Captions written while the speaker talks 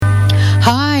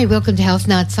Hi, welcome to Health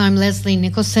Nuts. I'm Leslie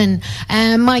Nicholson,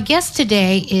 and my guest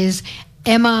today is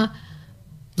Emma.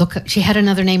 Look, she had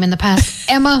another name in the past.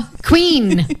 Emma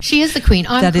Queen. She is the Queen.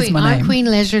 That is my name. I'm Queen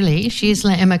Leisurely. She's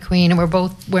Emma Queen, and we're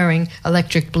both wearing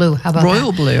electric blue. How about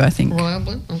Royal that? blue, I think. Royal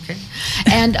blue, okay.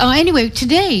 And anyway,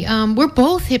 today we're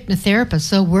both hypnotherapists,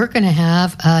 so we're going to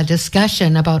have a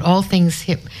discussion about all things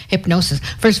hypnosis.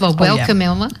 First of all, welcome,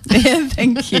 Emma. Yeah,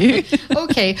 thank you.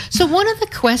 Okay, so one of the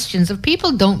questions, if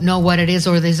people don't know what it is,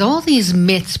 or there's all these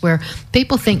myths where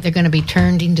people think they're going to be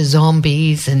turned into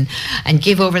zombies and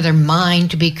give over their mind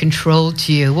to be controlled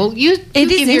to you. Well, it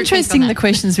is interesting the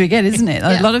questions we get, isn't it?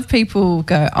 Yeah. A lot of people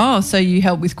go, oh, so you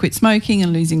help with quit smoking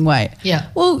and losing weight. Yeah.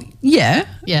 Well, yeah.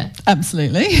 Yeah.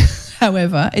 Absolutely.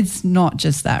 However, it's not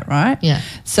just that, right? Yeah.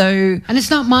 So, and it's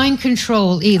not mind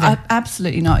control either.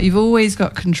 Absolutely not. You've always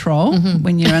got control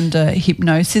when you're under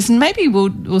hypnosis. And maybe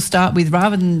we'll start with,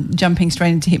 rather than jumping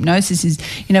straight into hypnosis, is,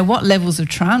 what levels of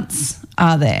trance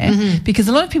are there? Because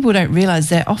a lot of people don't realise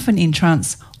they're often in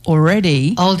trance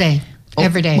already. All day.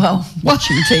 Every day. Well,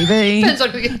 watching TV. Depends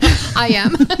on who I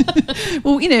am.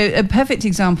 Well, a perfect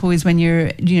example is when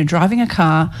you're driving a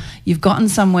car, you've gotten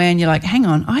somewhere and you're like, hang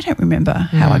on, I don't remember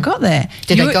how I got there.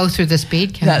 Did I go through the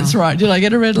speed camera? That's right. Did I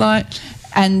get a red light?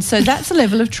 And so that's a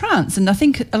level of trance. And I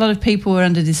think a lot of people are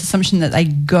under this assumption that they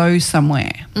go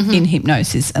somewhere in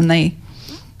hypnosis, and they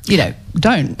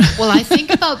don't. Well, I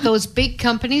think about those big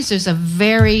companies. There's a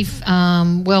very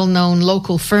well-known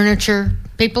local furniture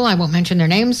people, I won't mention their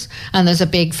names, and there's a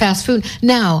big fast food.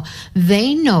 Now,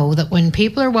 they know that when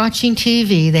people are watching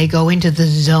TV, they go into the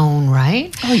zone,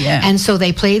 right? Oh, yeah. And so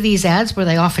they play these ads where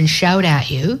they often shout at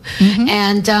you,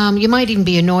 and you might even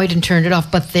be annoyed and turned it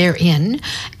off, but they're in.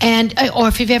 And or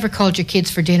if you've ever called your kids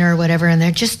for dinner or whatever, and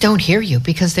they just don't hear you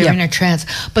because they're in a trance.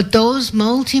 But those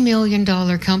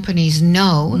multi-million-dollar companies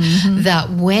know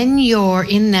that when you're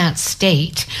in that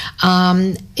state,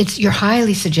 you're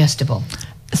highly suggestible.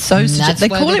 So they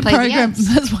call it program.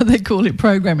 That's why they call it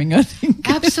programming, I think.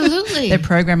 Absolutely. They're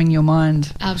programming your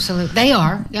mind. Absolutely. They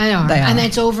are. And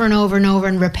it's over and over and over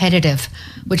and repetitive,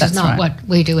 which is not what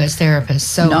we do as therapists.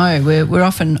 So no, we're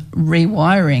often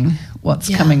rewiring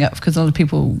what's coming up, because a lot of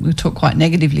people talk quite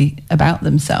negatively about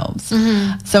themselves.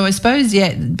 So I suppose,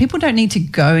 people don't need to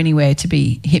go anywhere to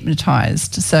be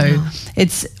hypnotized. So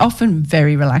it's often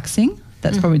very relaxing.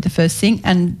 That's probably the first thing.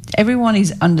 And everyone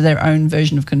is under their own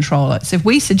version of control. So if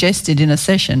we suggested in a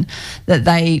session that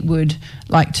they would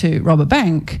like to rob a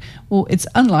bank, well, it's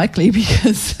unlikely,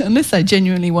 because unless they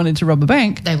genuinely wanted to rob a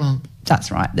bank, they won't.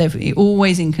 That's right. They're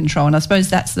always in control. And I suppose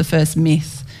that's the first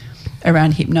myth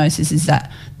around hypnosis, is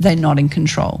that they're not in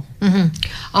control.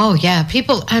 Oh, yeah.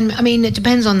 People, and I mean, it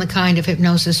depends on the kind of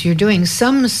hypnosis you're doing.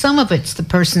 Some of it's the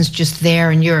person's just there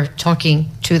and you're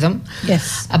talking to them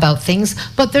about things.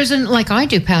 But there's like I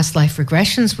do past life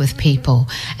regressions with people.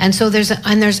 And so there's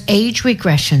age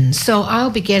regressions. So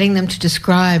I'll be getting them to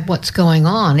describe what's going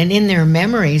on. And in their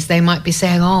memories, they might be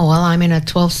saying, oh, well, I'm in a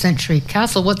 12th century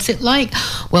castle. What's it like?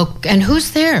 Well, and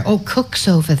who's there? Oh, Cook's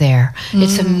over there.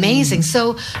 It's amazing.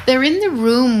 So they're in the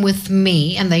room with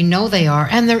me, and they know they are,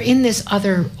 and they're in this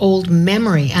other old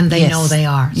memory, and they know they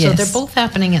are. So they're both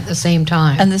happening at the same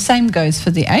time. And the same goes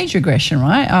for the age regression,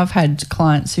 right? I've had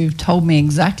clients who've told me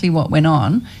exactly what went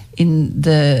on in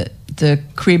the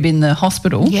crib in the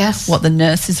hospital, what the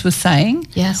nurses were saying,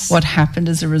 what happened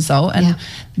as a result. And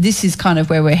this is kind of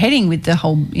where we're heading with the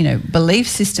whole, belief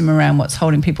system around what's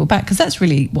holding people back, because that's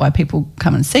really why people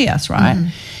come and see us,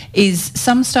 right? Is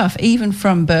some stuff, even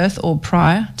from birth or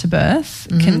prior to birth,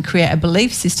 can create a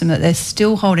belief system that they're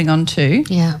still holding on to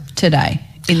today.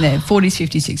 In their 40s,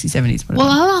 50s, 60s, 70s, whatever. Well,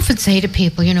 I'll often say to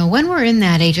people, when we're in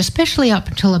that age, especially up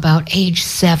until about age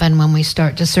 7, when we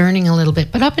start discerning a little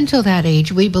bit, but up until that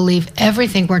age, we believe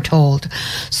everything we're told.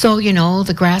 So,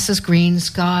 the grass is green,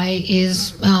 sky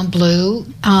is blue,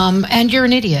 and you're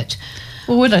an idiot.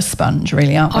 Well, we're a sponge,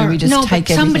 really, aren't we? We just take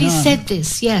everything somebody on. said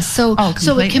this, yes. So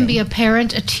it can be a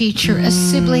parent, a teacher, a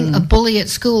sibling, a bully at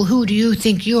school. Who do you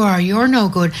think you are? You're no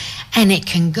good. And it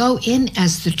can go in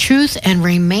as the truth and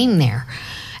remain there.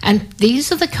 And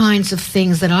these are the kinds of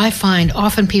things that I find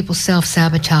often people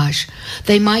self-sabotage.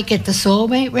 They might get the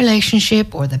soulmate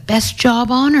relationship or the best job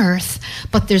on earth,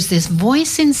 but there's this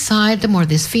voice inside them, or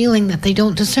this feeling that they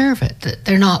don't deserve it, that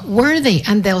they're not worthy,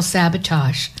 and they'll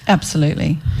sabotage.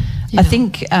 Absolutely. I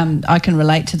think I can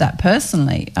relate to that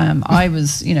personally. I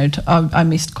was, I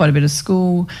missed quite a bit of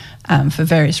school for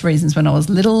various reasons when I was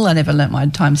little. I never learnt my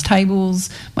times tables.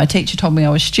 My teacher told me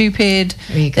I was stupid.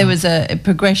 There was a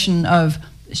progression of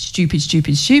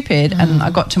stupid, and I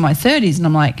got to my 30s and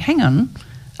I'm like, hang on,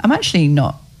 I'm actually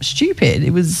not stupid.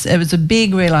 It was a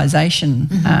big realisation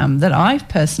that I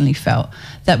personally felt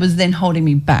that was then holding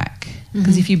me back.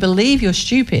 Because if you believe you're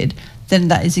stupid, then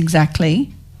that is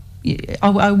exactly...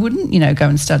 I wouldn't, go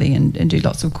and study and do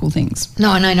lots of cool things.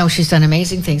 No, and I know she's done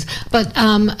amazing things. But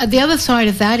the other side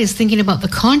of that is thinking about the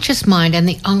conscious mind and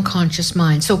the unconscious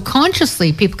mind. So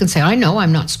consciously, people can say, I know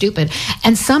I'm not stupid.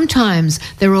 And sometimes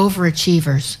they're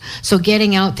overachievers. So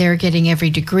getting out there, getting every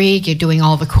degree, you're doing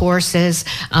all the courses,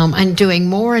 and doing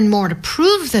more and more to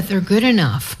prove that they're good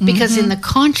enough. Because in the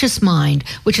conscious mind,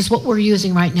 which is what we're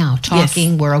using right now,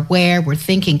 talking, we're aware, we're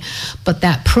thinking. But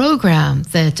that program,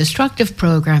 the destructive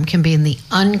program, can be in the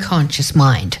unconscious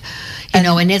mind,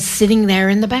 and it's sitting there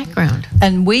in the background.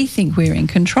 And we think we're in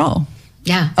control.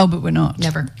 Yeah. Oh, but we're not.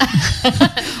 Never.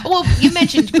 Well, you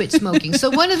mentioned quit smoking. So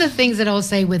one of the things that I'll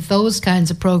say with those kinds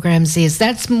of programs is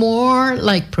that's more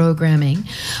like programming,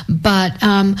 but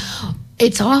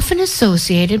it's often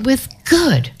associated with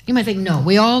good. You might think, no,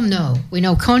 we all know. We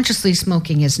know consciously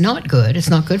smoking is not good. It's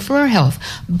not good for our health.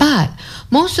 But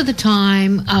most of the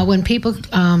time when people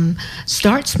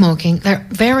start smoking, they're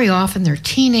very often they're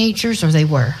teenagers, or they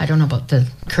were. I don't know about the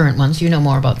current ones. You know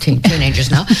more about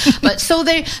teenagers now. But so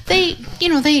they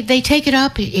take it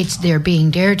up. They're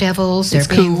being daredevils. They're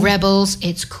being rebels.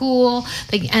 It's cool.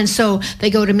 And so they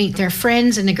go to meet their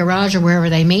friends in the garage or wherever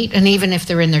they meet. And even if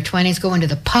they're in their 20s, go into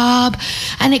the pub.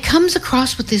 And it comes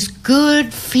across with this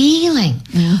good feeling.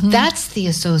 That's the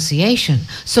association.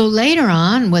 So later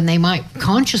on, when they might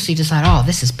consciously decide, oh,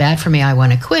 this is bad for me, I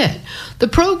want to quit, the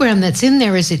program that's in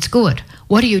there is it's good.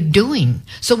 What are you doing?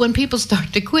 So when people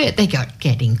start to quit, they start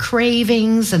getting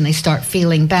cravings and they start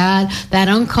feeling bad. That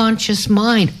unconscious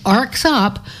mind arcs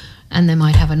up, and they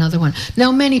might have another one.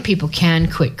 Now, many people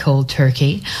can quit cold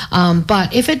turkey,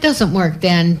 but if it doesn't work,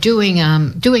 then doing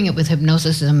it with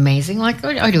hypnosis is amazing. Like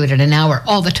I do it in an hour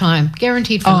all the time,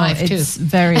 guaranteed for life too. It's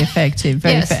very effective.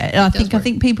 I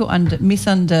think people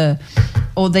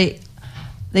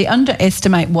they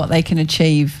underestimate what they can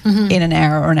achieve in an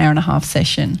hour or an hour and a half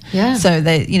session. Yeah. So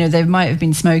they might have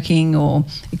been smoking, or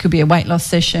it could be a weight loss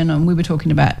session. And we were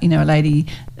talking about, a lady,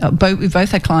 we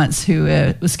both had clients who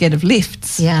were scared of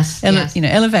lifts. Yes.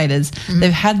 Elevators.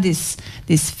 They've had this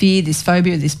fear, this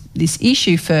phobia, this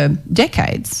issue for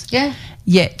decades. Yeah.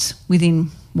 Yet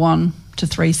within 1 to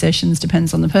 3 sessions,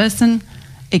 depends on the person,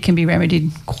 it can be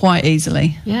remedied quite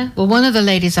easily. Yeah. Well, one of the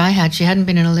ladies I had, she hadn't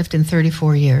been in a lift in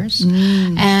 34 years.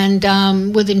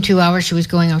 And within 2 hours, she was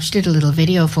going up. She did a little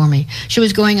video for me. She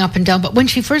was going up and down. But when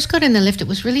she first got in the lift, it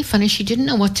was really funny. She didn't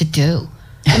know what to do.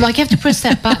 I'm like, you have to press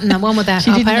that button, the one with that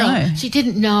up arrow. She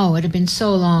didn't know. It had been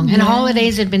so long. And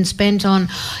holidays had been spent on,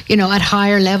 at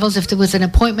higher levels. If there was an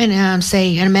appointment,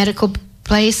 say, in a medical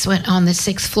place went on the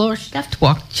 6th floor, she'd have to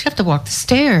walk the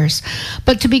stairs,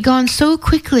 but to be gone so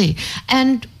quickly.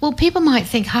 And people might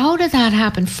think, how did that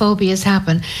happen? Phobias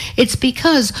happen. It's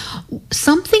because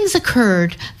something's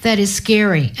occurred that is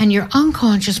scary, and your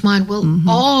unconscious mind will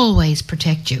always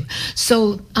protect you.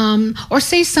 So or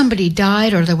say somebody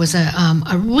died, or there was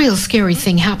a real scary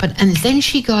thing happened, and then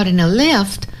she got in a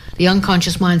lift, the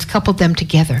unconscious mind's coupled them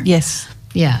together. Yes.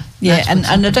 Yeah. And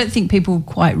I don't think people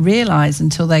quite realise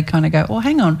until they kind of go, oh,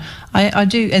 hang on, I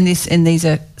do, and these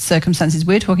are circumstances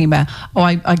we're talking about,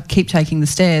 I keep taking the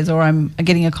stairs, or I'm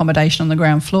getting accommodation on the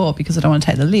ground floor because I don't want to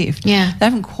take the lift. Yeah. They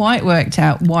haven't quite worked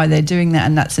out why they're doing that,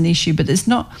 and that's an issue, but it's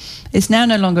now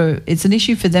no longer, it's an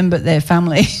issue for them, but their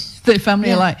family. Their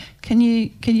family are like, can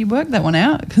you work that one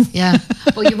out? Yeah.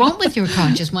 Well, you won't with your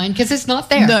conscious mind because it's not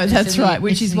there. No, that's right,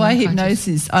 which is why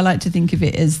hypnosis, I like to think of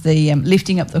it as the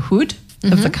lifting up the hood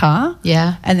of the car.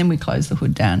 Yeah. And then we close the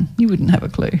hood down. You wouldn't have a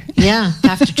clue. Yeah,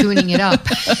 after tuning it up.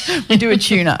 We do a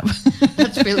tune-up.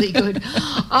 That's really good.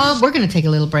 We're going to take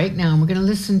a little break now, and we're going to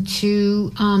listen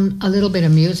to a little bit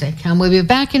of music. And we'll be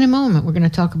back in a moment. We're going to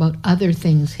talk about other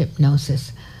things,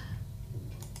 hypnosis.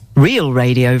 Real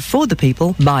radio for the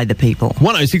people, by the people.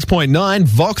 106.9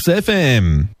 Vox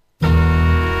FM.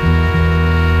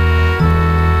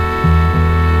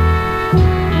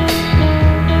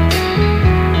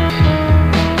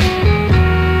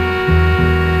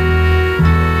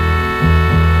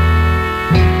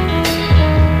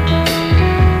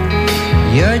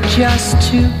 You're just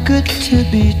too good to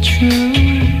be true.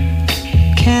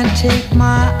 Can't take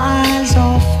my eyes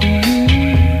off of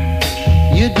you.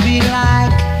 You'd be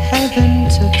like heaven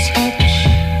to touch.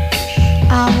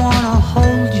 I wanna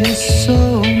hold you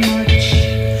so much.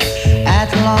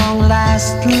 At long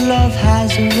last, love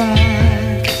has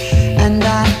arrived, and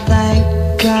I thank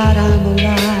God I'm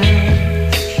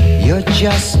alive. You're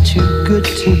just too good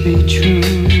to be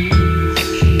true.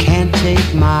 Can't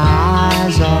take my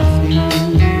eyes off you.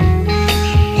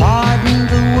 Pardon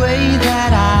the way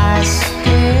that I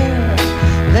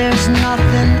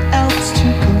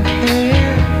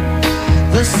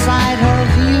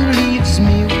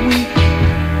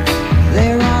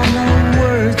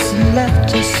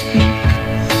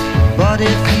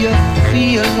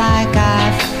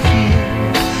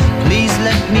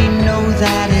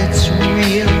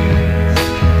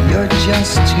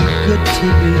good to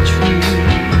be true.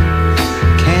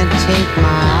 Can't take my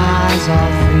eyes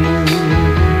off you.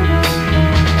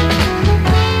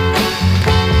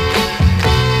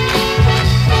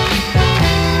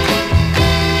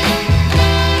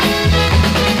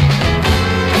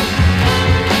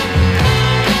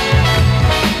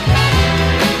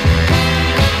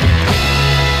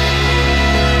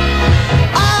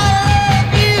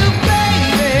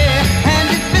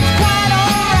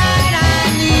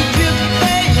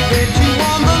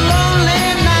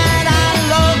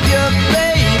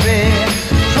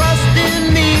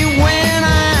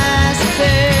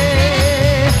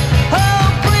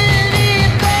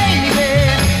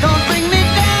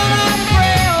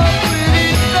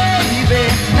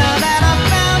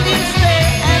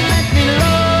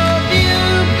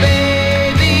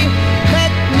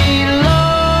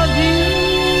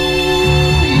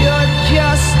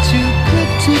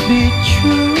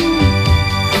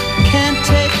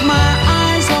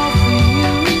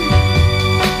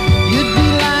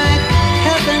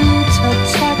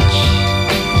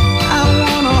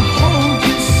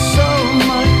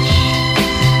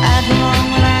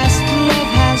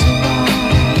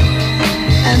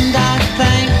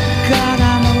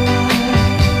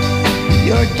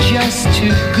 Just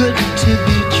too good to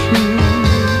be true.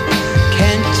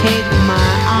 Can't take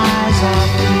my eyes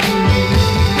off you.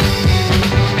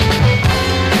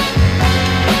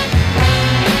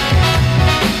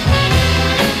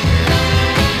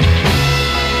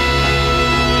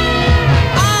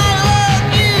 I love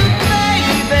you,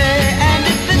 baby, and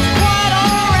if it's quite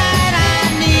alright, I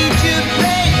need you,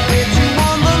 baby, to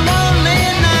on the lonely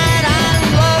night. I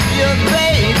love you,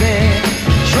 baby.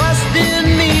 Trust in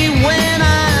me when I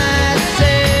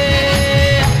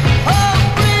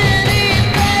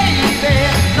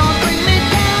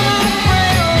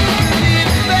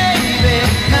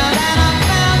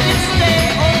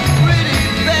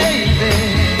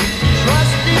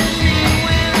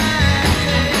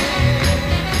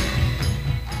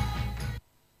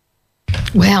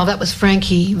Wow, that was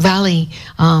Frankie Valli.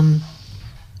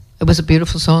 It was a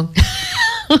beautiful song.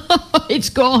 It's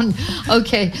gone.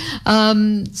 Okay.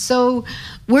 So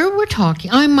we're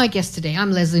talking. I'm my guest today.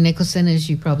 I'm Leslie Nicholson, as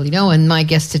you probably know, and my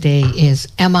guest today is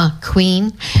Emma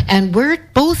Queen. And we're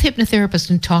both hypnotherapists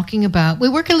and talking about, we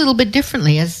work a little bit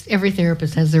differently, as every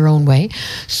therapist has their own way.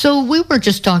 So we were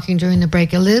just talking during the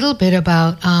break a little bit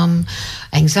about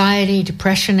anxiety,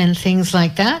 depression, and things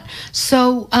like that.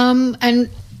 So, and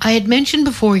I had mentioned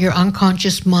before, your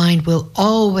unconscious mind will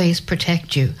always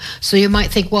protect you. So you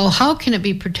might think, well, how can it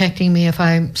be protecting me if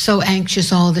I'm so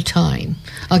anxious all the time?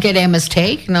 I'll get Emma's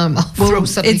take and I'll throw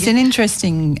something. It's an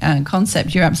interesting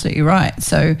concept. You're absolutely right.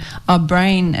 So our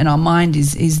brain and our mind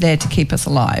is there to keep us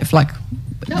alive. Like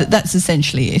that's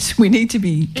essentially it. We need to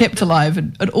be kept alive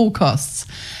at all costs.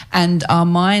 And our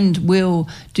mind will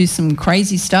do some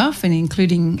crazy stuff, and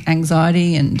including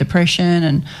anxiety and depression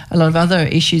and a lot of other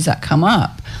issues that come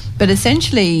up. But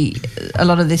essentially, a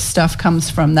lot of this stuff comes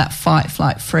from that fight,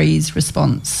 flight, freeze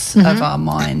response of our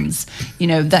minds. You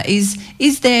know, that is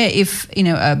there if, you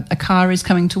know, a car is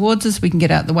coming towards us, we can get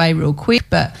out the way real quick.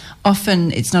 But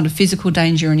often it's not a physical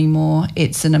danger anymore.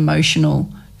 It's an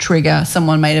emotional trigger.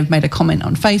 Someone may have made a comment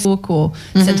on Facebook or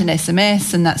sent an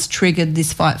SMS, and that's triggered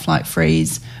this fight, flight,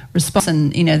 freeze response.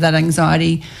 And, you know, that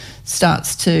anxiety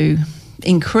starts to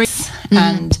increase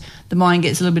and the mind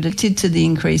gets a little bit addicted to the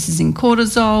increases in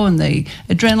cortisol and the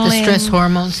adrenaline. The stress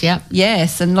hormones, yeah.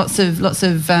 Yes, and lots of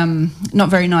not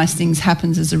very nice things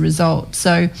happens as a result.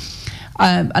 So,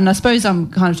 and I suppose I'm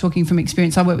kind of talking from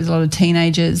experience. I work with a lot of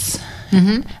teenagers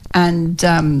and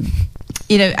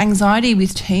you know, anxiety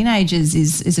with teenagers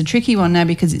is a tricky one now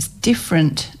because it's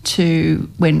different to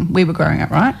when we were growing up,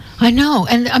 right? I know.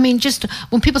 And I mean, just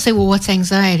when people say, well, what's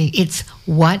anxiety? It's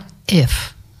what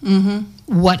if.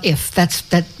 What if? That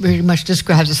very much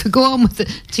describes it. So go on with the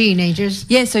teenagers.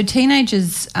 Yeah, so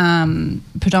teenagers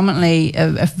predominantly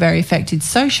are very affected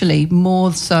socially,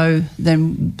 more so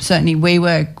than certainly we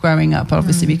were growing up,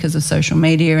 obviously because of social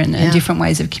media and different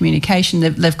ways of communication.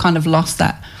 They've kind of lost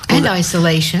that. And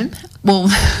isolation. Well,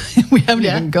 we haven't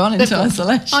even gone into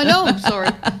isolation. I know, sorry.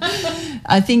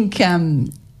 I think,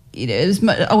 you know,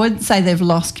 I wouldn't say they've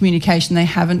lost communication. They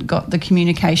haven't got the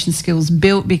communication skills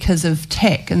built because of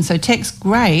tech. And so tech's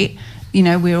great. You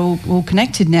know, we're all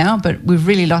connected now, but we've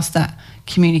really lost that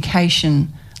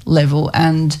communication level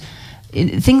and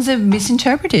things are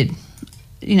misinterpreted.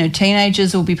 You know,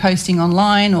 teenagers will be posting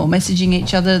online or messaging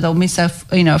each other. They'll miss a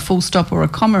full stop or a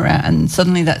comma out, and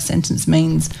suddenly that sentence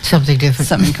means something different,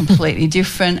 something completely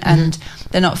different. And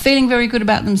they're not feeling very good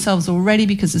about themselves already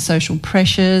because of social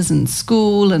pressures and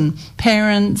school and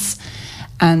parents.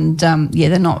 and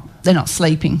they're not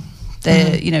sleeping.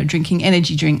 They're drinking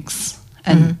energy drinks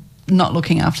and not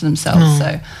looking after themselves.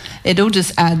 So it all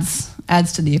just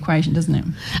adds to the equation, doesn't it?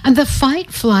 And the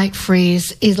fight, flight,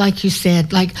 freeze is, like you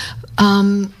said, like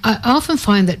I often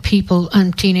find that people,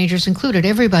 and teenagers included,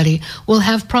 everybody, will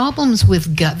have problems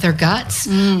with their guts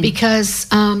because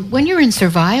when you're in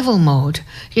survival mode,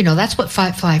 that's what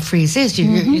fight, flight, freeze is.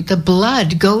 The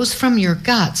blood goes from your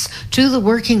guts to the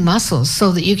working muscles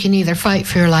so that you can either fight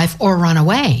for your life or run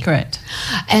away. Correct.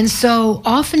 And so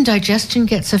often digestion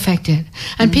gets affected.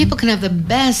 And people can have the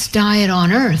best diet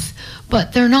on earth,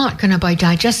 but they're not going to by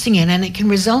digesting it, and it can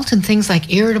result in things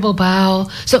like irritable bowel.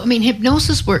 So,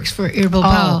 hypnosis works for irritable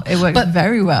bowel. It works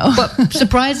very well. But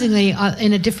surprisingly,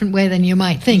 in a different way than you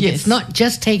might think. Yes. It's not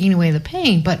just taking away the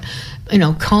pain, but,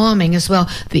 calming as well.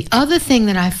 The other thing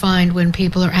that I find when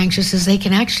people are anxious is they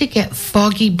can actually get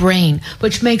foggy brain,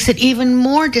 which makes it even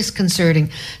more disconcerting.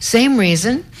 Same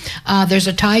reason. There's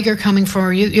a tiger coming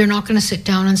for you. You're not going to sit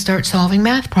down and start solving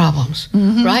math problems,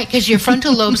 right? Because your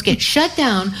frontal lobes get shut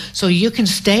down so you can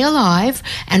stay alive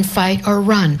and fight or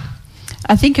run.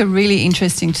 I think a really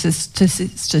interesting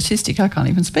statistic, I can't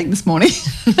even speak this morning,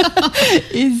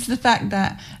 is the fact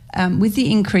that with the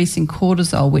increase in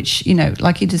cortisol, which,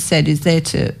 like you just said, is there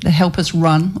to help us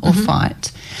run or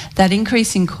fight, that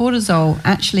increase in cortisol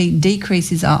actually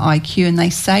decreases our IQ. And they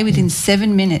say within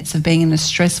 7 minutes of being in a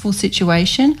stressful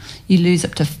situation, you lose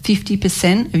up to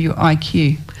 50% of your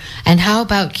IQ. And how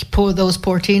about those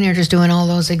poor teenagers doing all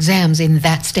those exams in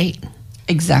that state?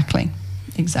 Exactly.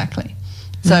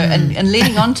 So, and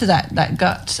leading on to that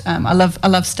gut, I love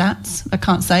stats. I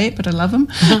can't say it, but I love them.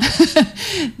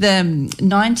 The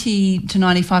 90 to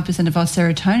 95% of our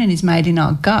serotonin is made in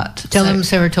our gut. Tell them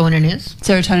serotonin is?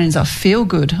 Serotonin is our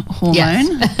feel-good hormone.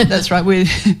 Yes. That's right.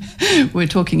 We're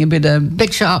talking a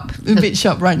bit shop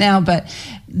right now, but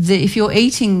if you're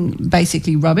eating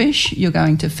basically rubbish, you're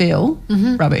going to feel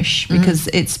rubbish because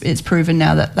it's proven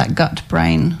now that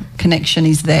gut-brain connection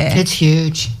is there. It's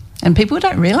huge. And people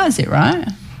don't realise it, right?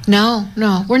 No.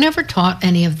 We're never taught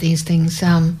any of these things.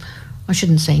 I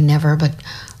shouldn't say never, but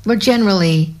we're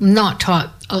generally not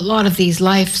taught a lot of these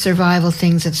life survival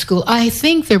things at school. I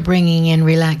think they're bringing in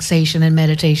relaxation and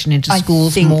meditation into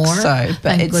schools more. I think so,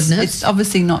 but it's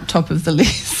obviously not top of the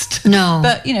list. No.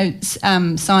 But,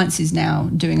 science is now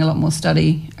doing a lot more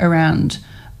study around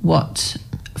what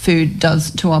food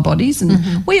does to our bodies,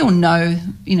 and we all know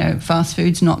fast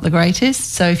food's not the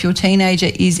greatest. So if your teenager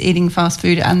is eating fast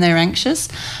food and they're anxious,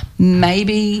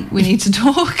 maybe we need to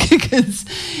talk because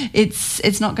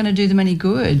it's not going to do them any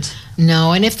good.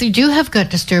 No, and if they do have gut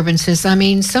disturbances,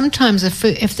 sometimes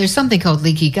if there's something called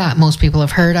leaky gut, most people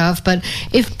have heard of, but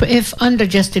if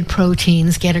undigested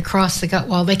proteins get across the gut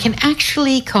wall, they can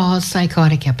actually cause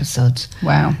psychotic episodes.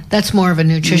 Wow. That's more of a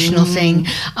nutritional thing.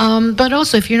 But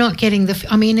also if you're not getting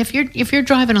if you're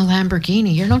driving a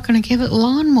Lamborghini, you're not going to give it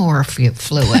lawnmower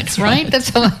fluid, right? That's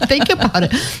how I think about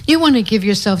it. You want to give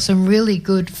yourself some really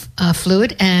good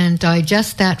fluid and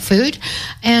digest that food.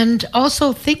 And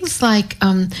also things like,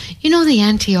 the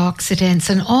antioxidants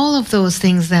and all of those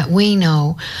things that we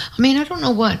know. I don't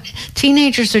know what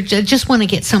teenagers just want to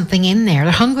get something in there.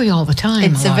 They're hungry all the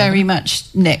time. It's a very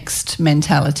much next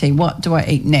mentality. What do I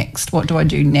eat next? What do I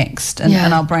do next?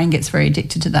 And our brain gets very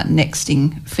addicted to that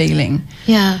nexting feeling.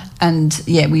 Yeah. And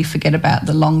we forget about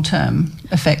the long-term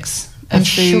effects. And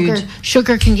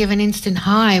sugar can give an instant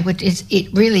high, but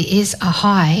it really is a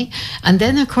high, and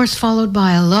then of course followed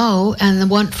by a low, and the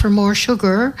want for more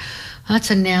sugar.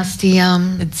 That's a nasty.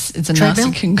 It's a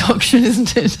nasty concoction,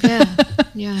 isn't it?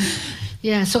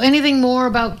 Yeah. So anything more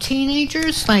about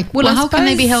teenagers? How can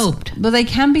they be helped? Well, they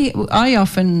can be. I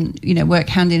often, work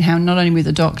hand in hand, not only with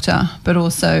a doctor, but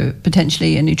also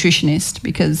potentially a nutritionist,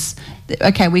 because,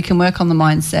 we can work on the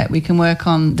mindset, we can work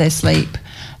on their sleep.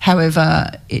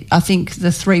 However, I think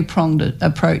the three-pronged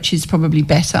approach is probably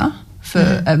better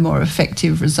for a more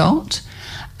effective result.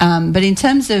 But in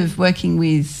terms of working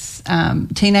with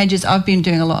teenagers, I've been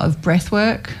doing a lot of breath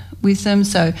work with them.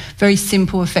 So very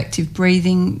simple, effective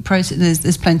breathing process.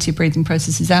 There's plenty of breathing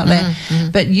processes out there,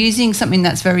 but using something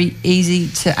that's very easy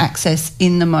to access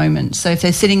in the moment. So if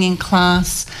they're sitting in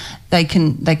class, they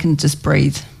can just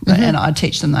breathe, and I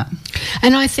teach them that.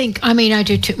 And I think, I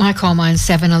do. I call mine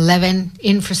 7-11.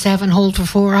 In for 7, hold for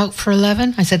 4, out for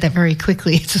 11. I said that very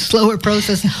quickly. It's a slower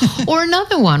process. Or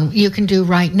another one you can do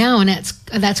right now, and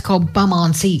that's called bum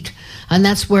on seat. And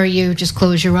that's where you just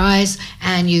close your eyes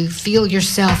and you feel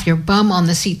yourself, your bum on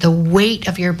the seat, the weight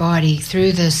of your body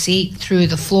through the seat, through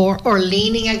the floor, or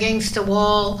leaning against a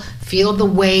wall, Feel the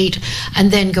weight,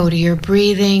 and then go to your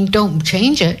breathing. Don't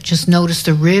change it. Just notice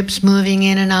the ribs moving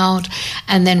in and out.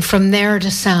 And then from there to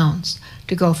sounds.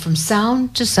 To go from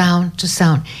sound to sound to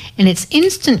sound. And it's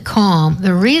instant calm.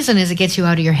 The reason is it gets you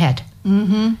out of your head.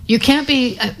 Mm-hmm. You can't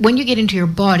be, when you get into your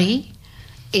body,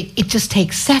 it just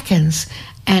takes seconds.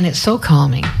 And it's so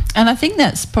calming. And I think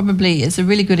that's probably is a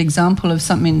really good example of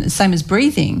something, same as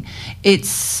breathing.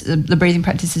 It's the breathing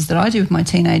practices that I do with my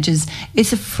teenagers.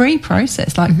 It's a free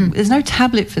process. Like there's no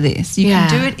tablet for this. You can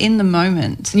do it in the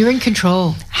moment. You're in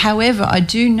control. However, I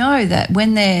do know that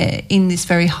when they're in this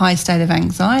very high state of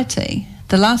anxiety,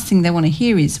 the last thing they want to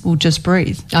hear is, well, just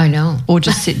breathe. I know. Or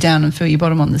just sit down and feel your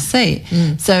bottom on the seat.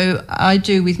 So I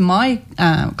do with my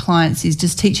clients is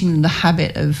just teaching them the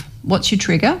habit of what's your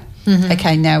trigger?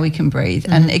 Okay, now we can breathe.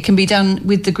 And it can be done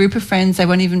with the group of friends. They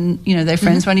won't even, their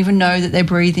friends won't even know that they're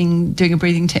breathing, doing a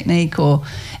breathing technique or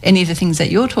any of the things that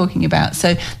you're talking about.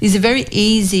 So these are very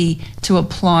easy to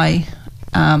apply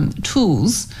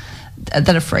tools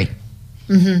that are free.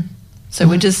 So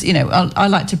we're just, I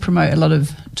like to promote a lot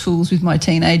of tools with my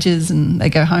teenagers, and they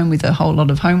go home with a whole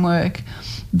lot of homework.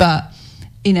 But,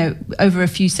 over a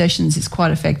few sessions, it's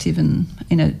quite effective and,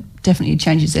 definitely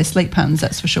changes their sleep patterns,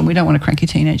 that's for sure. We don't want to crank your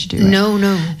teenager, do we? No.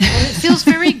 And it feels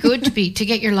very good to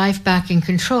get your life back in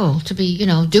control, to be,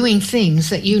 doing things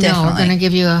that know are going to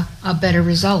give you a better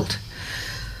result.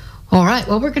 All right,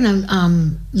 well, we're going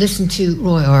to listen to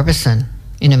Roy Orbison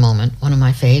in a moment, one of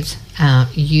my faves.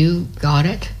 You got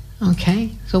it,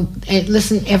 okay? So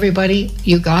listen, everybody,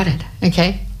 you got it,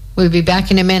 okay? We'll be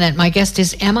back in a minute. My guest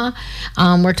is Emma.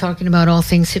 We're talking about all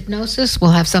things hypnosis.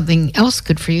 We'll have something else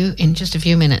good for you in just a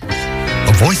few minutes.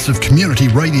 The voice of community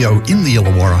radio in the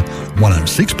Illawarra,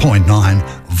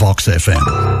 106.9 Vox FM.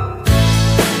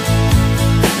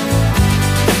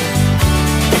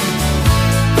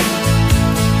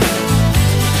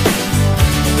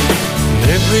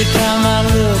 Every time I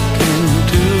look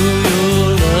into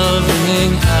your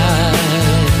loving eyes,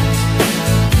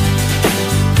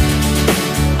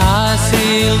 I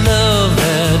see love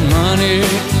that money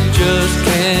just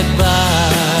can't buy.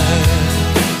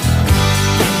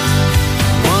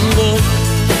 One look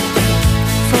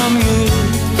from you,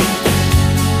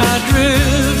 I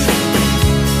drift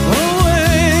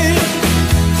away.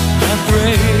 I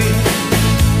pray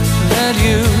that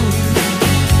you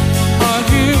are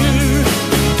here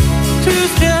to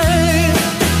stay.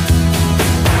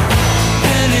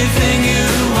 Anything you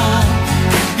want,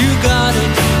 you got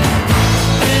it.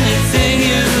 Anything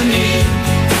you need,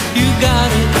 you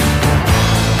got it.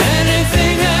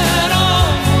 Anything at all,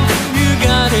 you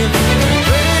got it,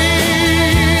 baby.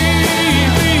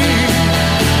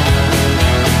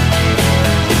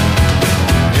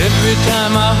 Every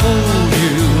time I hold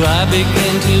you, I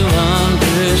begin to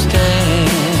understand.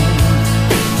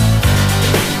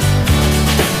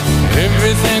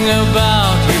 Everything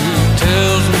about you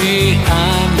tells me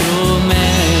I'm your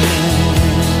man.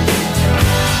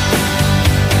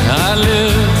 I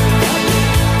live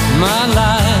my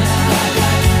life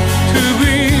to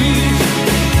be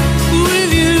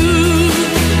with you.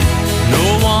 No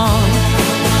one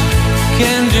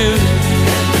can do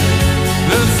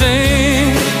the thing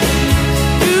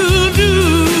you do.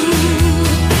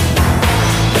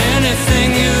 Anything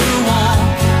you want,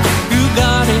 you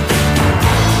got it.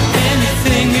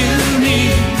 Anything you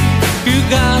need, you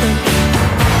got it.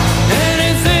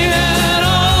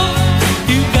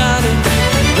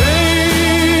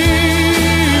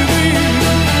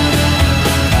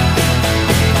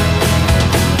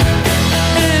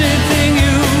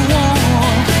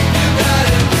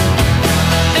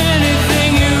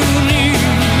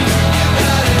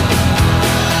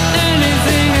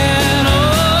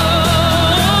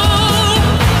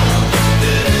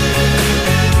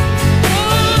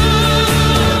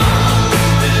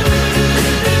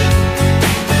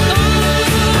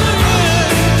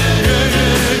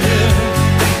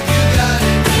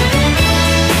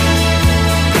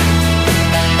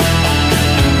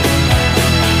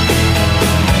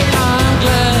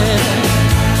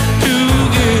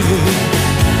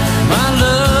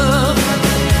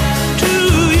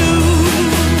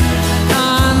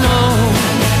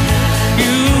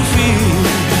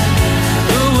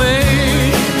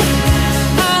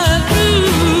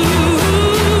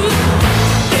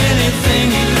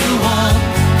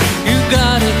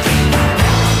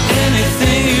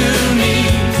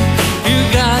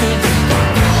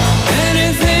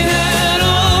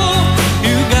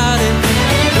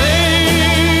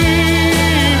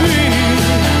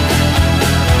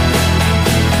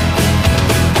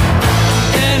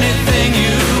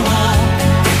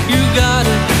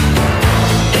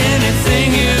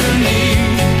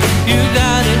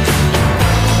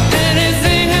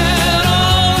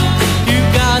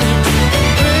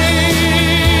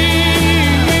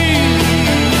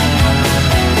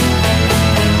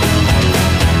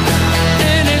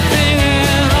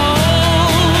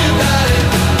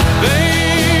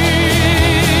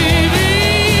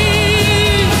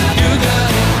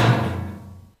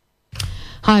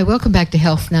 Hi, welcome back to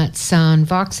Health Nuts on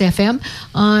Vox FM.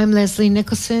 I'm Leslie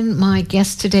Nicholson. My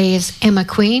guest today is Emma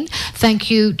Queen. Thank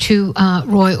you to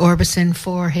Roy Orbison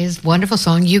for his wonderful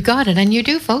song, You Got It. And you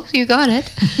do, folks, you got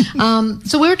it.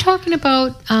 So we were talking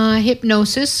about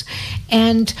hypnosis,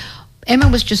 and Emma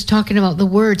was just talking about the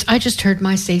words. I just heard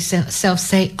myself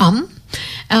say,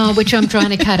 which I'm trying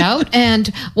to cut out. And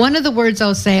one of the words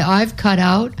I've cut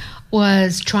out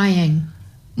was trying.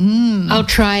 I'll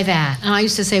try that. And I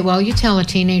used to say, well, you tell a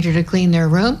teenager to clean their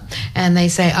room, and they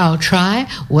say, I'll try.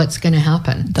 What's going to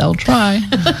happen? They'll try.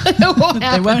 It won't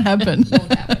happen. They won't happen.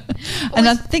 And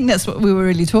I think that's what we were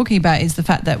really talking about, is the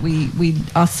fact that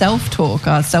our self-talk,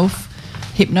 our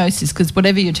self-hypnosis, because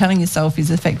whatever you're telling yourself is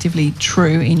effectively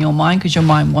true in your mind, because your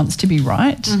mind wants to be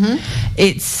right.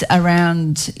 It's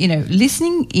around,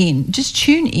 listening in. Just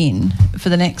tune in for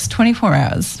the next 24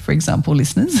 hours, for example,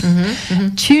 listeners.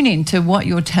 Tune in to what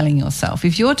you're telling yourself.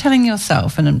 If you're telling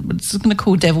yourself, and I'm just going to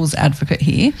call devil's advocate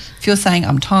here, if you're saying,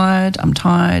 I'm tired, I'm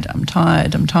tired, I'm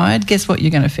tired, I'm tired, guess what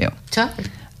you're going to feel?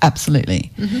 Tired.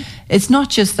 Absolutely. It's not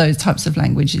just those types of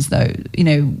languages, though.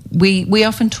 We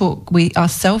often talk, our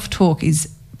self-talk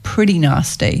is pretty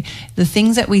nasty. The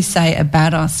things that we say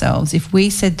about ourselves, if we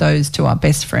said those to our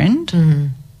best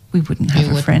friend, we wouldn't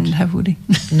have a friend, would we?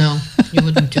 No, you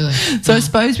wouldn't do it. So I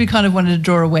suppose we kind of wanted to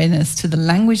draw awareness to the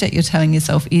language that you're telling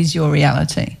yourself is your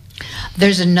reality.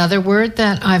 There's another word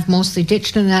that I've mostly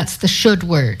ditched, and that's the should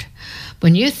word.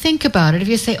 When you think about it, if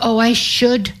you say, oh, I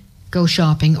should go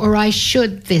shopping, or I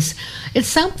should this, it's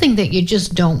something that you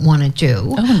just don't want to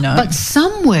do. Oh, no. But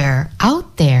somewhere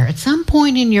out there, at some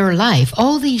point in your life,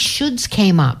 all these shoulds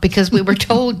came up because we were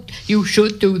told you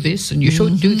should do this and you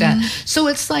should do that. So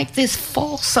it's like this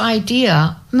false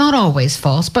idea, not always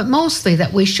false, but mostly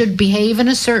that we should behave in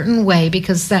a certain way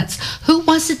because who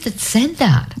was it that said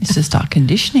that? It's just our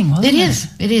conditioning, wasn't it?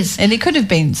 It is. And it could have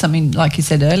been something, like you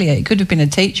said earlier, it could have been a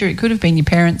teacher, it could have been your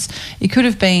parents, it could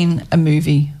have been a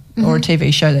movie or a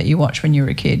TV show that you watched when you were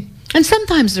a kid. And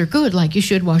sometimes they're good, like you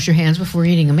should wash your hands before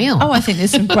eating a meal. Oh, I think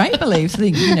there's some great beliefs.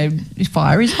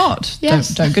 Fire is hot.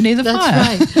 Yes, don't go near the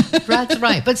fire. That's right. That's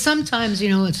right. But sometimes,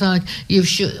 it's like you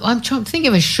should. I'm trying to think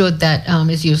of a should that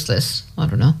is useless. I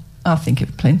don't know. I think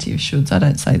of plenty of shoulds. I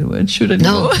don't say the word should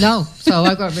anymore. No. So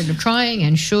I got rid of trying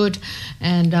and should.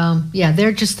 And,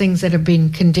 they're just things that have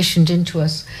been conditioned into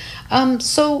us.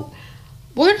 So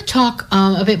we're going to talk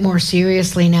a bit more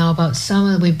seriously now about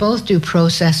we both do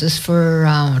processes for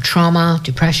trauma,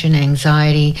 depression,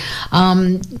 anxiety.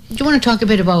 Do you want to talk a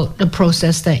bit about the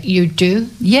process that you do?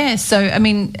 Yeah, so,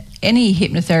 any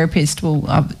hypnotherapist will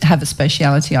have a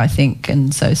speciality, I think,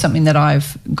 and so something that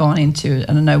I've gone into,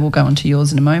 and I know we'll go into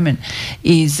yours in a moment,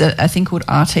 is a thing called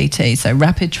RTT, so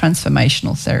Rapid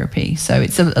Transformational Therapy. So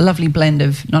it's a lovely blend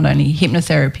of not only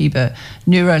hypnotherapy but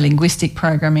neuro-linguistic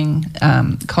programming,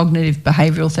 cognitive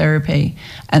behavioural therapy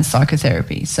and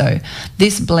psychotherapy. So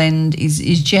this blend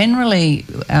is generally,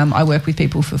 I work with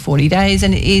people for 40 days,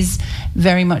 and it is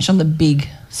very much on the big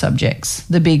subjects,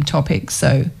 the big topics,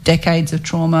 so decades of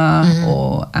trauma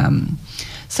or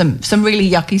some really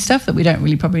yucky stuff that we don't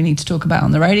really probably need to talk about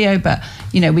on the radio, but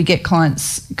we get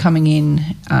clients coming in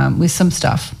with some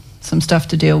stuff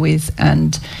to deal with,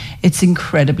 and it's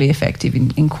incredibly effective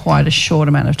in quite a short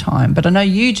amount of time. But I know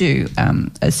you do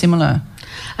a similar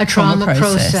trauma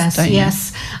process,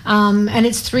 yes. And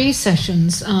it's 3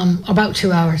 sessions, about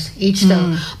 2 hours each,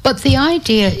 though. But the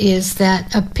idea is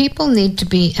that people need to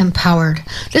be empowered.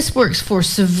 This works for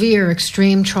severe,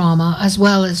 extreme trauma, as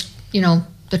well as,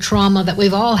 the trauma that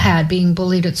we've all had, being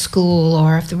bullied at school,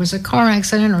 or if there was a car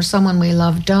accident or someone we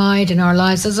love died in our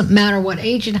lives. Doesn't matter what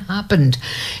age it happened.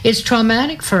 It's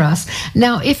traumatic for us.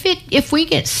 Now, if we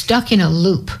get stuck in a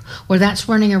loop where that's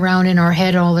running around in our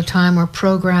head all the time, we're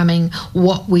programming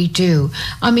what we do.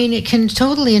 It can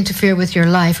totally interfere with your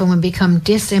life and we become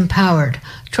disempowered.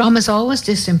 Trauma is always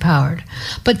disempowered.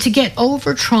 But to get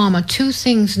over trauma, 2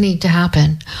 things need to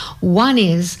happen. One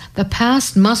is the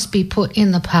past must be put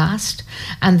in the past,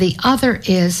 and the other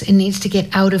is it needs to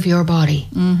get out of your body.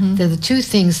 They're the 2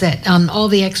 things that all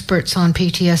the experts on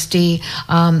PTSD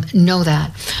know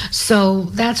that. So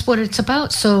that's what it's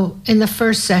about. So in the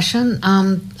first session,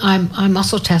 I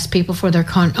muscle test people for their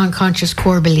unconscious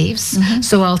core beliefs.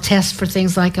 So I'll test for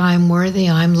things like I'm worthy,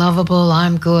 I'm lovable,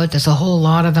 I'm good. There's a whole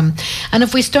lot of them. And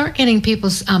if we start getting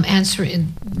people's answer,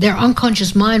 their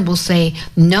unconscious mind will say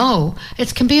no.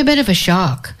 It can be a bit of a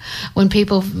shock when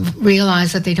people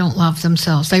realize that they don't love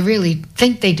themselves. They really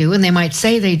think they do, and they might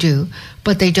say they do,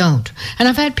 but they don't. And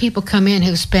I've had people come in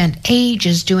who've spent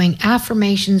ages doing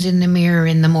affirmations in the mirror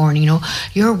in the morning.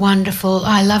 You're wonderful,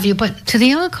 I love you. But to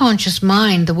the unconscious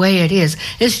mind, the way it is,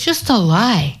 it's just a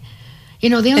lie. You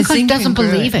know, the unconscious doesn't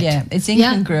believe it. Yeah, it's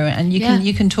incongruent, and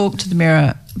you can talk to the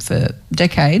mirror for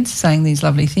decades saying these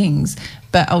lovely things,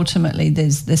 but ultimately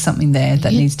there's something there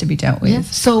that needs to be dealt with. Yeah.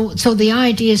 So the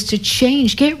idea is to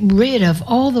change, get rid of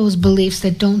all those beliefs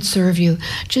that don't serve you.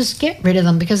 Just get rid of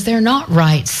them because they're not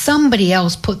right. Somebody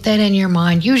else put that in your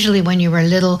mind. Usually when you were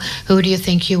little, who do you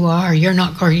think you are? You're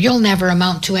not, or you'll never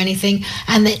amount to anything.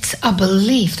 And it's a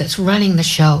belief that's running the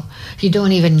show. You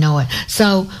don't even know it.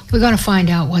 So we're going to find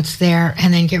out what's there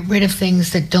and then get rid of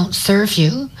things that don't serve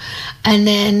you. And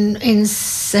then in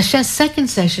second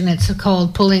session, it's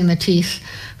called Pulling the Teeth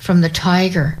from the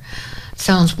Tiger.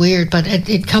 Sounds weird, but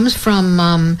it comes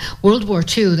from World War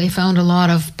II. They found a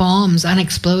lot of bombs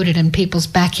unexploded in people's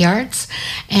backyards,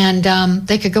 and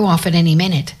they could go off at any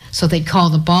minute. So they'd call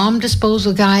the bomb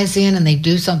disposal guys in, and they'd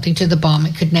do something to the bomb.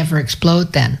 It could never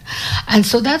explode then. And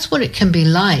so that's what it can be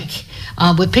like.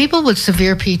 With people with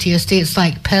severe PTSD, it's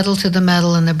like pedal to the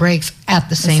metal and the brakes at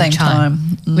the same time.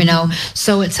 Mm-hmm. You know,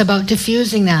 so it's about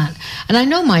diffusing that. And I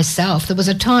know myself, there was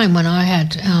a time when I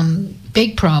had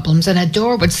big problems and a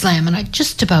door would slam and I'd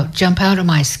just about jump out of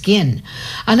my skin.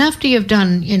 And after you've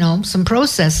done, you know, some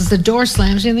processes, the door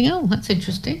slams and you think, oh, that's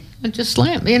interesting. It just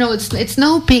slammed. You know, it's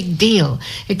no big deal.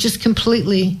 It just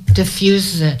completely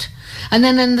diffuses it. And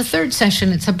then in the third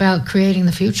session, it's about creating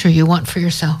the future you want for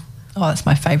yourself. Oh, that's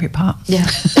my favourite part. Yeah,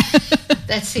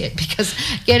 that's it. Because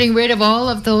getting rid of all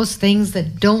of those things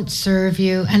that don't serve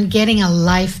you and getting a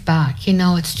life back, you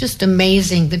know, it's just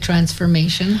amazing, the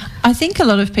transformation. I think a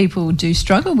lot of people do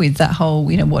struggle with that whole,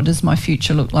 you know, what does my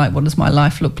future look like? What does my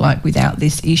life look like without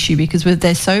this issue? Because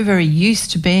they're so very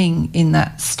used to being in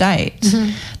that state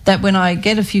that when I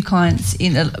get a few clients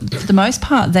in, for the most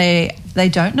part, they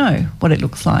don't know what it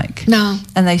looks like. No.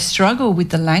 And they struggle with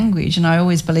the language. And I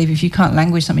always believe if you can't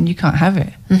language something, you can't have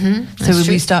it. Mm-hmm. So when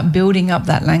we start building up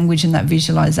that language and that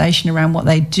visualization around what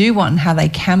they do want and how they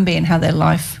can be and how their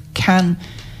life can,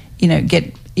 you know,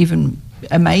 get even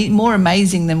more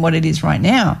amazing than what it is right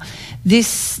now,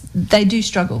 they do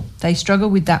struggle. They struggle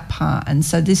with that part. And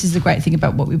so this is the great thing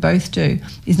about what we both do,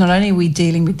 is not only are we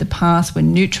dealing with the past, we're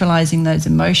neutralizing those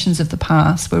emotions of the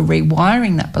past, we're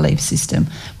rewiring that belief system,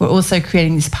 we're also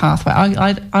creating this pathway.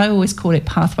 I always call it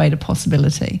pathway to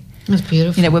possibility. That's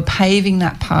beautiful. You know, we're paving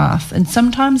that path, and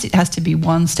sometimes it has to be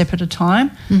one step at a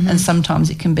time, and sometimes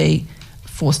it can be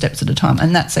 4 steps at a time,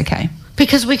 and that's okay.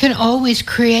 Because we can always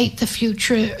create the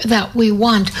future that we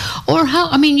want. Or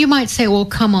you might say, well,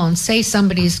 come on, say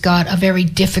somebody's got a very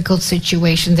difficult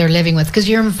situation they're living with, because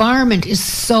your environment is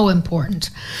so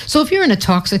important. So if you're in a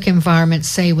toxic environment,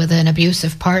 say with an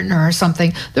abusive partner or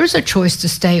something, there's a choice to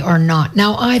stay or not.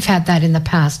 Now, I've had that in the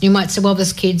past. You might say, well,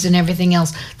 there's kids and everything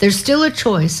else. There's still a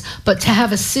choice, but to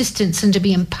have assistance and to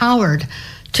be empowered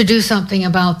to do something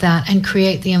about that and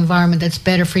create the environment that's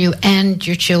better for you and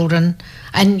your children.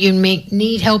 And you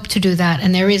need help to do that,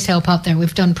 and there is help out there.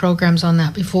 We've done programs on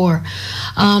that before.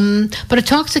 But a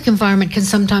toxic environment can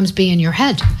sometimes be in your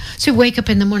head. So you wake up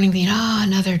in the morning thinking,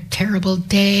 another terrible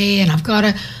day, and I've got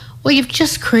to... Well, you've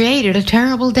just created a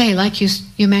terrible day, like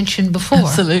you mentioned before.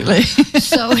 Absolutely.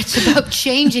 So it's about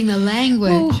changing the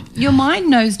language. Well, your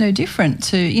mind knows no different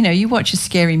to, you know, you watch a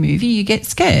scary movie, you get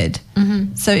scared.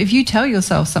 Mm-hmm. So if you tell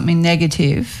yourself something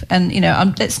negative, and, you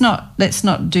know, let's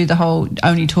not do the whole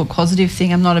only talk positive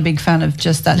thing. I'm not a big fan of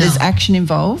just that. No. There's action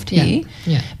involved here.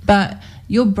 Yeah. But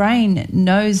your brain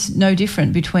knows no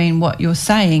different between what you're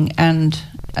saying and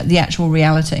the actual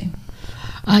reality.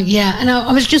 Yeah, and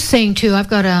I was just saying too, I've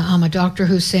got a doctor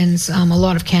who sends a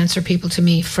lot of cancer people to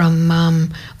me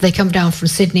from, they come down from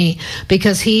Sydney,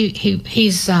 because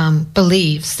he's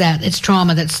believes that it's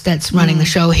trauma that's running the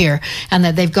show here, and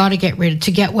that they've got to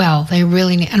to get well. They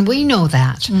really need, and we know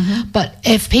that. Mm-hmm. But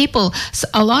if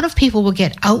a lot of people will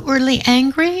get outwardly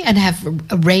angry and have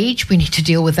a rage, we need to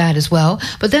deal with that as well.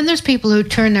 But then there's people who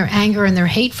turn their anger and their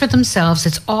hate for themselves,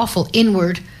 it's awful,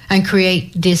 inward, and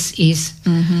create disease.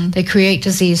 Mm-hmm. They create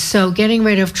disease. So getting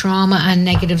rid of trauma and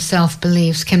negative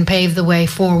self-beliefs can pave the way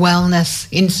for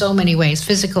wellness in so many ways,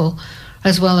 physical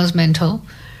as well as mental.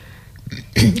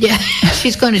 Yeah,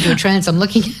 she's going to do a trance. I'm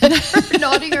looking at her,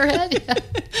 nodding her head. Yeah.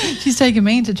 She's taking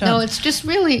me into trance. No, it's just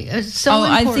really so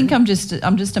important. I think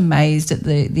I'm just amazed at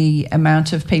the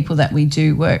amount of people that we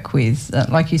do work with.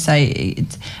 Like you say,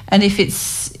 and if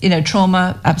it's, you know,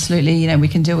 trauma, absolutely, you know, we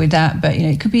can deal with that. But, you know,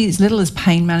 it could be as little as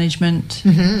pain management.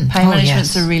 Mm-hmm. Pain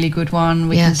management's a really good one.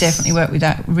 We can definitely work with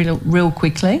that real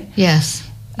quickly. Yes.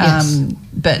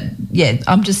 But yeah,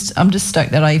 I'm just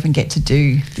stoked that I even get to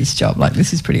do this job. Like,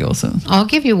 this is pretty awesome. I'll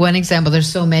give you one example.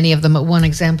 There's so many of them. But one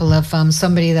example of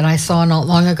somebody that I saw not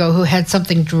long ago who had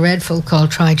something dreadful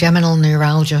called trigeminal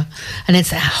neuralgia, and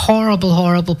it's a horrible,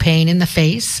 horrible pain in the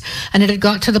face. And it had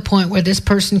got to the point where this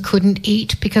person couldn't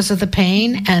eat because of the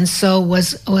pain, and so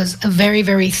was very,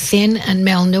 very thin and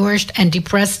malnourished and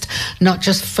depressed, not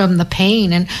just from the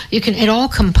pain. And it all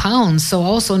compounds. So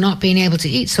also not being able to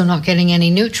eat, so not getting any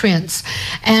nutrients.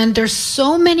 And there's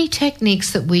so many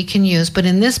techniques that we can use, but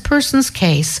in this person's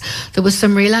case, there was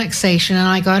some relaxation, and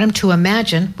I got him to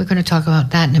imagine, we're going to talk about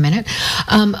that in a minute,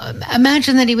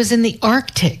 imagine that he was in the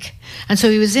Arctic. And so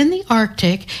he was in the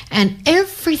Arctic, and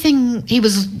everything, he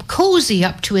was cozy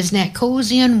up to his neck,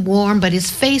 cozy and warm, but his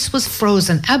face was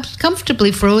frozen,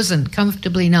 comfortably frozen,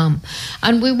 comfortably numb.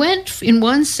 And we went in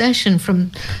one session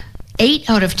from 8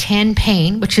 out of 10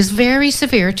 pain, which is very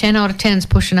severe. 10 out of 10 is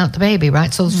pushing out the baby,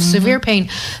 right? So severe pain,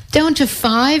 down to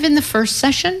 5 in the first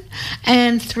session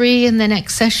and 3 in the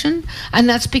next session. And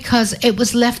that's because it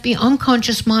was left, the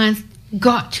unconscious mind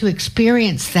got to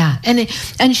experience that.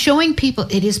 And showing people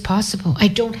it is possible. I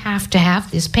don't have to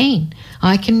have this pain.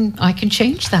 I can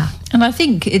change that. And I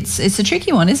think it's a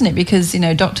tricky one, isn't it? Because,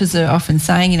 doctors are often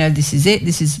saying, this is it,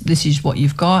 this is what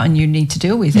you've got, and you need to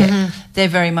deal with it. They're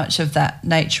very much of that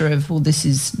nature of, well, this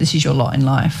is your lot in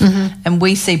life. And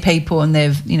we see people, and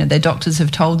their doctors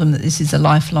have told them that this is a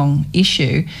lifelong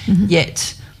issue,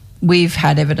 yet we've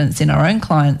had evidence in our own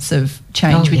clients of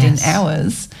change within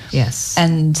hours. Yes.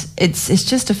 And it's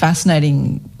just a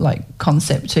fascinating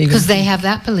concept to, because they have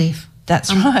that belief.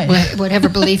 That's right. Whatever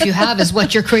belief you have is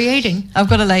what you're creating. I've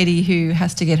got a lady who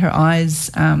has to get her eyes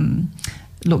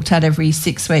looked at every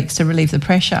 6 weeks to relieve the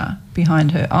pressure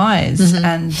behind her eyes.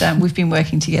 And we've been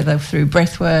working together through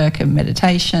breath work and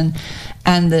meditation,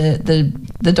 and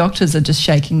the doctors are just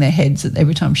shaking their heads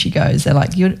every time she goes. They're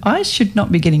like, your eyes should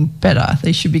not be getting better,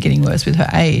 they should be getting worse with her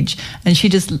age. And she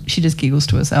just giggles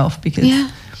to herself because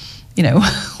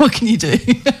what can you do?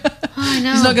 I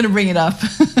know. She's not going to bring it up.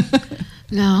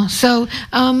 No. So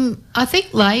I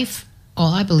think life,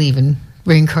 I believe in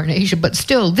reincarnation, but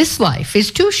still, this life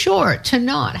is too short to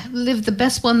not live the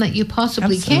best one that you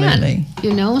possibly can.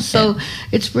 So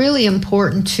it's really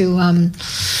important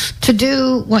to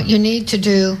do what you need to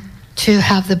do to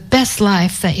have the best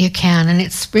life that you can, and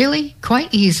it's really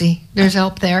quite easy. There's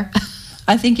help there.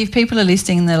 I think if people are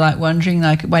listening and they're wondering,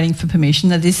 waiting for permission,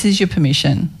 that this is your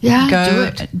permission. Yeah, do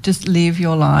it. Just live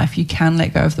your life. You can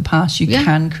let go of the past. You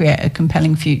can create a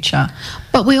compelling future.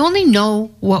 But we only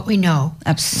know what we know.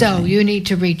 Absolutely. So you need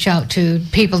to reach out to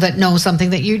people that know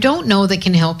something that you don't know that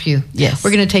can help you. Yes.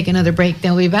 We're going to take another break.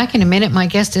 They'll be back in a minute. My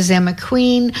guest is Emma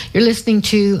Queen. You're listening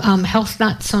to Health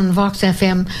Nuts on Vox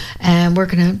FM, and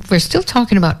we're still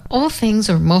talking about all things,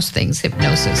 or most things,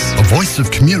 hypnosis. A voice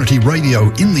of community radio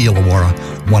in the Illawarra,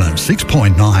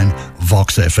 106.9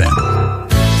 Vox FM.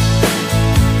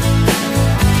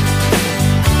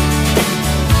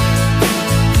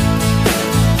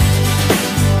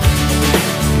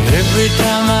 Every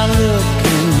time I look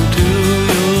into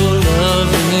your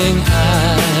loving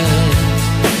eyes,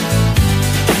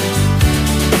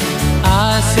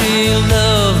 I see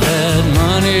love that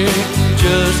money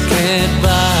just can't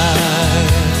buy.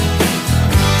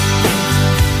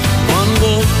 One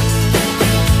look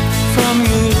from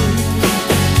you,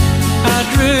 I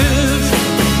drift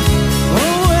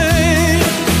away.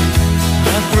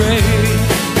 I pray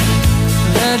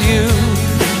that you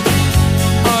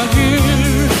are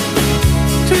here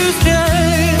to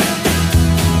stay.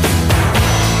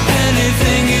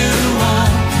 Anything you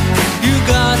want, you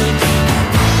got it.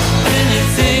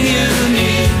 Anything you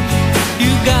need,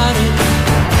 you got it.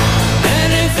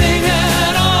 Anything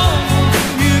at all,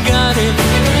 you got it,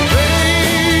 baby.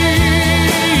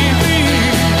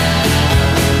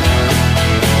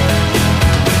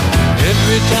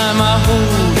 Every time I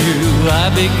hold you, I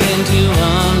begin to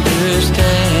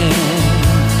understand.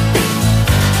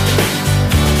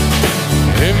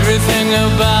 Everything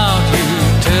about you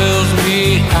tells me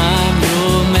I'm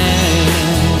your man.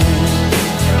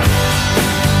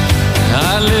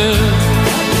 I live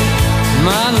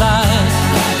my life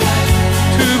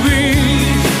to be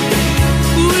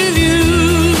with you.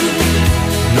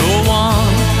 No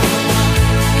one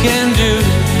can do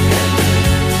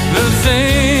the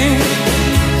thing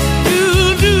you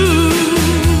do.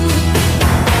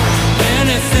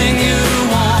 Anything you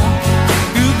want,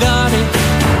 you got it.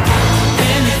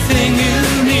 Anything you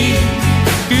need,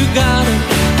 you got it.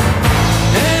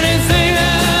 Anything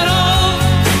at all,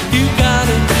 you got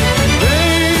it,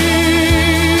 baby.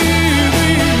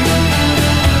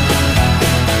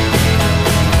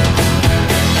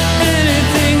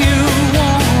 Anything you want.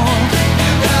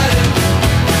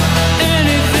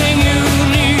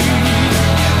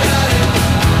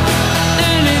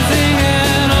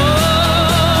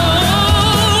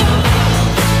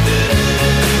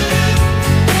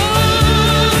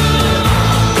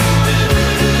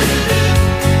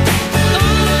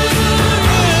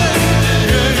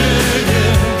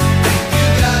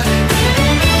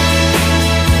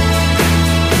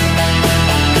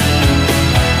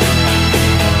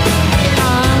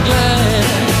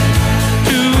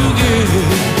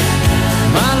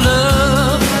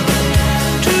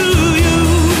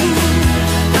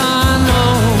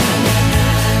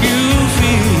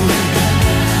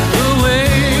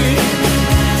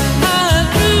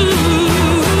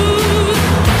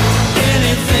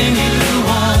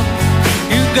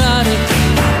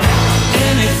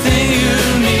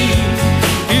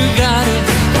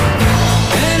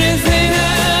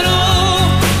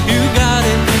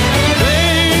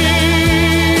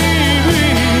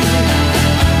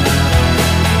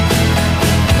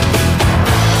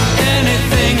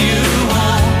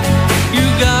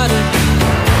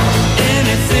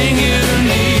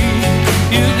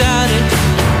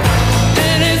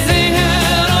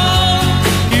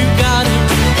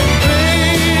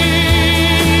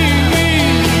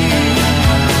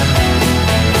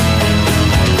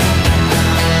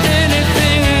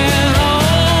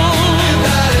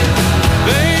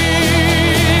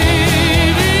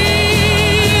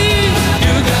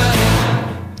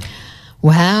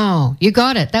 Wow, you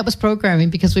got it. That was programming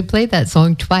because we played that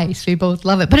song twice. We both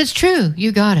love it. But it's true.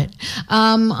 You got it.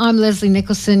 I'm Leslie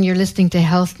Nicholson. You're listening to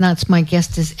Health Nuts. My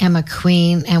guest is Emma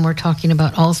Queen, and we're talking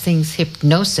about all things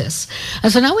hypnosis.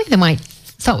 And so now we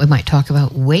thought we might talk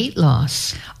about weight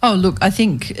loss. Oh, look, I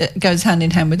think it goes hand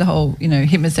in hand with the whole,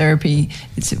 hypnotherapy.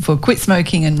 It's for quit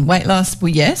smoking and weight loss. Well,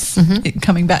 yes,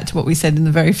 coming back to what we said in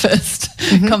the very first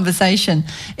conversation,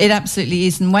 it absolutely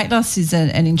is. And weight loss is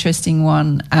an interesting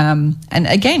one. And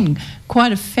again,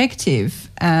 quite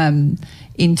effective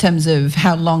in terms of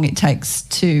how long it takes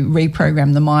to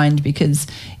reprogram the mind because,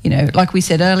 like we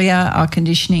said earlier, our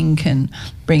conditioning can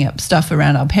bring up stuff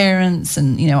around our parents.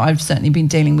 And, I've certainly been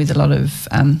dealing with a lot of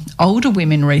older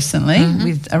women recently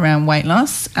with around weight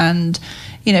loss. And,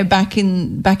 back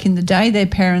in the day, their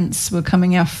parents were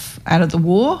coming out of the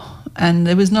war and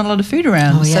there was not a lot of food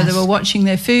around. Oh, yes. So they were watching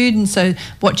their food. And so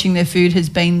watching their food has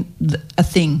been a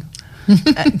thing.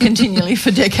 Continually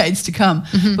for decades to come.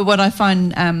 But what I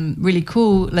find really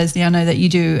cool, Leslie, I know that you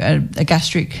do a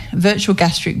virtual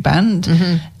gastric band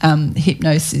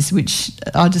hypnosis, which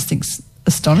I just think's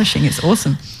astonishing. It's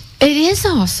awesome. It is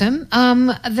awesome.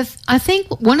 I think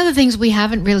one of the things we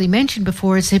haven't really mentioned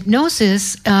before is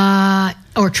hypnosis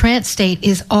or trance state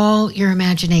is all your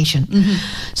imagination.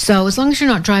 So as long as you're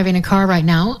not driving a car right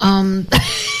now,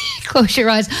 close your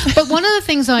eyes. But one of the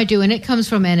things I do, and it comes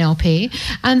from NLP,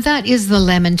 and that is the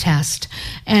lemon test.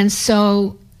 And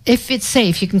so if it's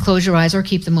safe, you can close your eyes or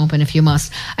keep them open if you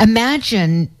must.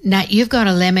 Imagine that you've got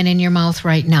a lemon in your mouth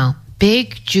right now.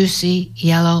 Big, juicy,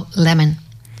 yellow lemon.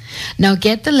 Now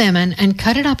get the lemon and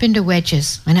cut it up into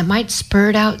wedges. And it might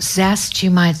spurt out zest.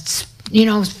 You might,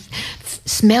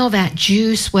 smell that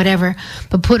juice, whatever.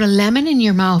 But put a lemon in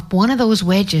your mouth, one of those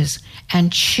wedges,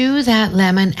 and chew that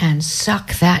lemon and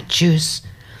suck that juice.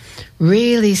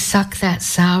 Really suck that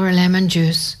sour lemon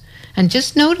juice. And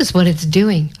just notice what it's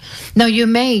doing. Now, you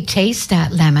may taste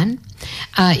that lemon.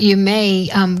 You may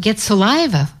get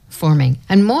saliva forming.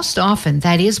 And most often,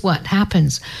 that is what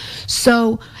happens.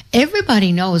 So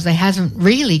everybody knows they hasn't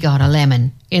really got a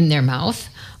lemon in their mouth.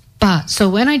 But so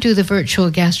when I do the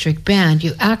virtual gastric band,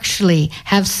 you actually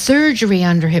have surgery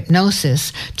under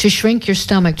hypnosis to shrink your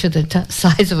stomach to the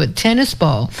size of a tennis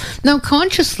ball. Now,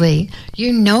 consciously,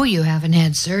 you haven't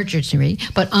had surgery,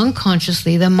 but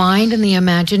unconsciously, the mind and the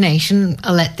imagination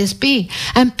let this be.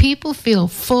 And people feel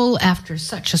full after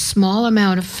such a small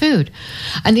amount of food.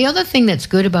 And the other thing that's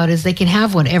good about it is they can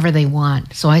have whatever they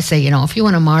want. So I say, if you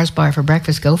want a Mars bar for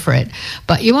breakfast, go for it.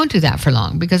 But you won't do that for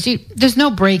long because there's no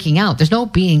breaking out. There's no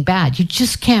being bad. You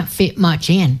just can't fit much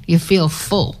in. You feel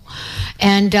full.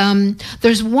 And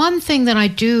there's one thing that I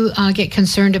do get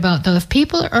concerned about, though. If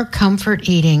people are comfort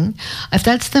eating, if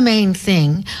that's the main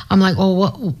thing, I'm like,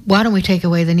 why don't we take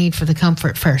away the need for the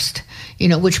comfort first?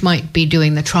 Which might be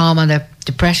doing the trauma, the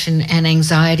depression, and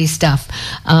anxiety stuff.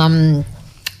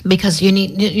 Because you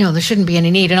need, there shouldn't be any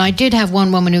need. And I did have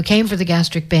one woman who came for the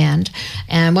gastric band,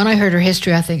 and when I heard her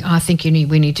history, I think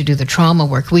we need to do the trauma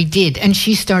work. We did, and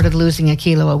she started losing 1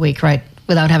 kilo a week, right,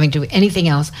 without having to do anything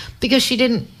else, because she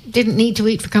didn't need to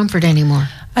eat for comfort anymore.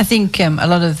 I think a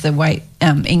lot of the weight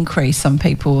increase on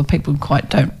people quite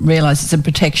don't realise it's a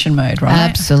protection mode, right?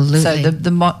 Absolutely. So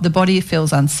the body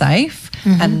feels unsafe,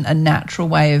 and a natural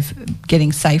way of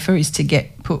getting safer is to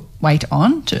put weight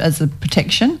on as a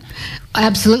protection.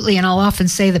 Absolutely, and I'll often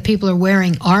say that people are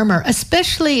wearing armor,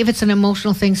 especially if it's an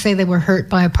emotional thing. Say they were hurt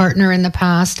by a partner in the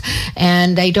past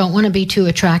and they don't want to be too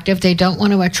attractive. They don't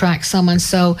want to attract someone.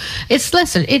 So it's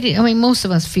less, most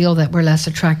of us feel that we're less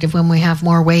attractive when we have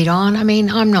more weight on.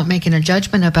 I'm not making a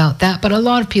judgment about that, but a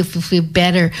lot of people feel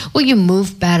better. Well, you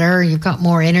move better. You've got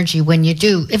more energy when you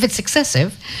do, if it's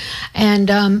excessive.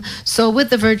 And so with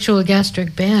the virtual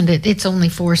gastric band, it's only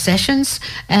 4 sessions,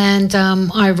 and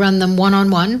I run them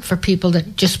one-on-one for people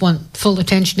that just want full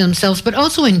attention to themselves, but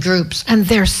also in groups. And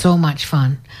they're so much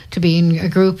fun to be in a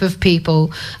group of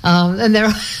people, and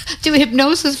they're doing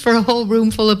hypnosis for a whole room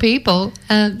full of people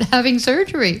and having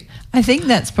surgery. I think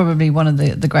that's probably one of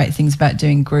the great things about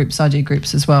doing groups. I do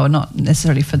groups as well, not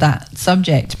necessarily for that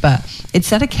subject, but it's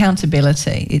that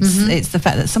accountability. It's the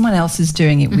fact that someone else is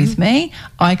doing it with me.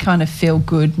 I kind of feel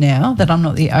good now that I'm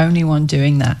not the only one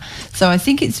doing that. So I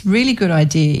think it's a really good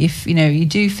idea if, you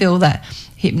do feel that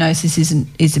hypnosis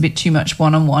is a bit too much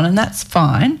one-on-one, and that's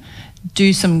fine.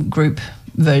 Do some group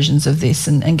versions of this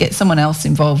and get someone else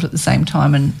involved at the same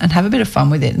time and have a bit of fun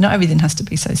with it. Not everything has to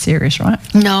be so serious, right?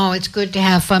 No, it's good to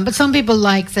have fun, but some people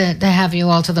like to have you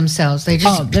all to themselves. They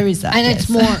just, there is that. And yes. It's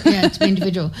more, it's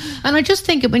individual. And I just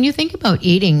think when you think about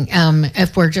eating,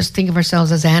 if we're just thinking of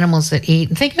ourselves as animals that eat,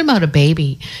 and thinking about a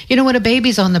baby, when a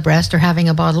baby's on the breast or having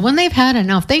a bottle, when they've had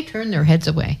enough, they turn their heads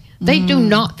away. They do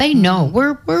not. They know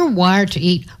we're wired to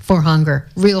eat for hunger,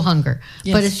 real hunger.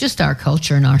 Yes. But it's just our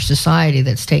culture and our society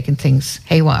that's taken things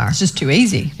haywire. It's just too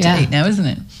easy to eat now, isn't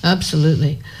it?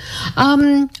 Absolutely.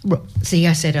 See,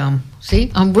 I said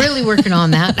See, I'm really working on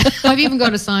that. I've even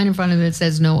got a sign in front of it that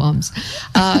says no ums.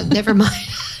 Never mind.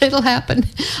 It'll happen.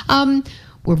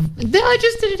 I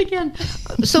just did it again.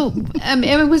 So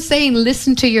Emma was saying,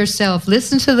 listen to yourself.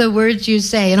 Listen to the words you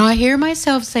say. And I hear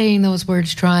myself saying those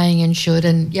words, trying and should.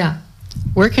 And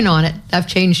working on it. I've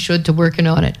changed should to working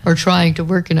on it, or trying to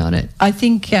working on it. I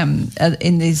think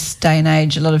in this day and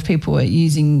age, a lot of people are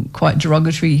using quite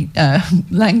derogatory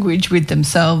language with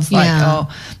themselves, like, oh,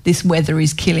 this weather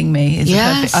is killing me.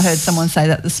 I heard someone say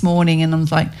that this morning, and I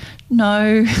was like,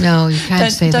 no, you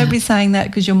can't say that. Don't be saying that,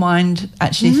 because your mind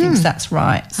actually thinks that's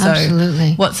right. So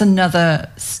absolutely. What's another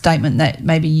statement that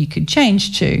maybe you could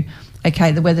change to?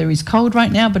 Okay, the weather is cold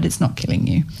right now, but it's not killing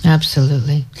you.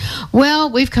 Absolutely.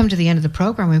 Well, we've come to the end of the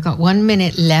program. We've got 1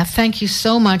 minute left. Thank you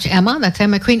so much, Emma. That's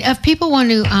Emma Queen. If people want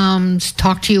to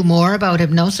talk to you more about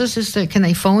hypnosis, can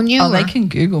they phone you? They can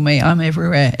Google me. I'm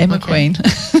everywhere. Emma Queen.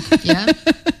 Yeah.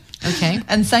 Okay.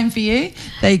 And same for you.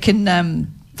 They can...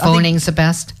 Phoning's the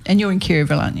best. And you're in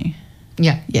Currieville, aren't you?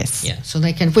 Yeah. Yes. Yeah. So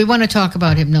they can, if we want to talk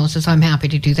about hypnosis, I'm happy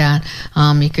to do that.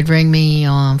 You could ring me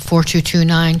on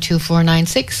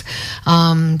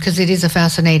 4229-2496, because it is a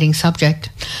fascinating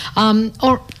subject. I've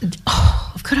got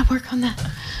to work on that.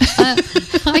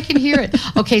 I can hear it.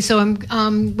 Okay, so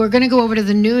we're going to go over to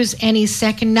the news any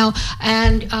second now,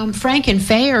 and Frank and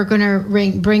Faye are going to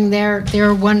bring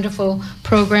their wonderful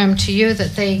program to you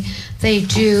that they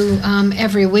do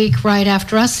every week right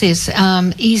after us, is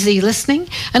Easy Listening.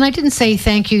 And I didn't say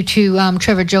thank you to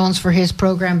Trevor Jones for his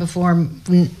program before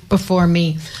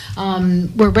me.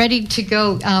 We're ready to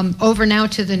go over now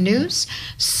to the news.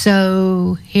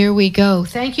 So here we go.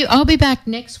 Thank you. I'll be back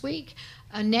next week.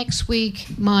 Next week,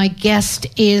 my guest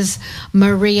is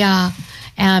Maria.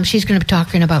 She's going to be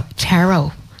talking about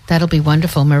tarot. That'll be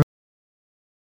wonderful, Maria.